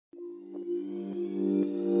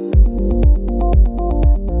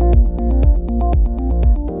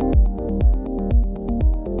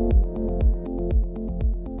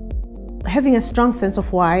having a strong sense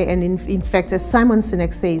of why, and in fact, as Simon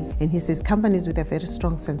Sinek says, and he says companies with a very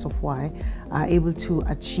strong sense of why are able to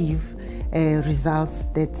achieve results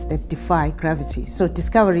that defy gravity. So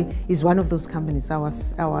Discovery is one of those companies. Our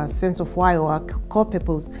sense of why, or our core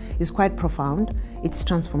purpose, is quite profound. It's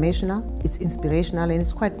transformational, it's inspirational, and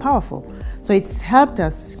it's quite powerful. So it's helped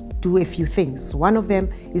us do a few things. One of them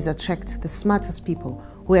is attract the smartest people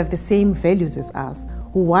who have the same values as us,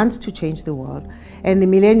 who want to change the world. And the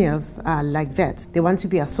millennials are like that. They want to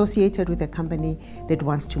be associated with a company that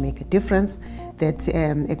wants to make a difference, that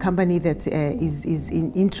a company that is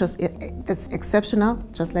in interest, that's exceptional,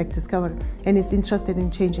 just like Discovery, and is interested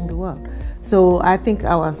in changing the world. So I think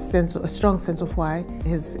a strong sense of why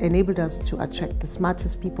has enabled us to attract the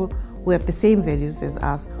smartest people who have the same values as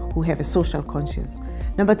us, who have a social conscience.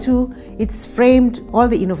 Number two, it's framed all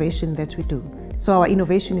the innovation that we do. So our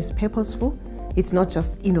innovation is purposeful. It's not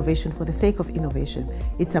just innovation for the sake of innovation.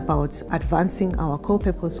 It's about advancing our core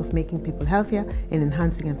purpose of making people healthier and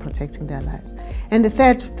enhancing and protecting their lives. And the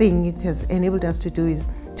third thing it has enabled us to do is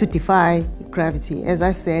to defy gravity. As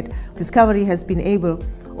I said, Discovery has been able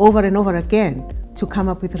over and over again to come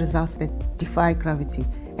up with results that defy gravity.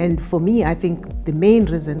 And for me, I think the main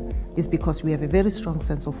reason is because we have a very strong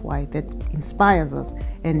sense of why that inspires us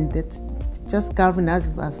and that just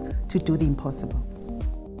galvanizes us to do the impossible.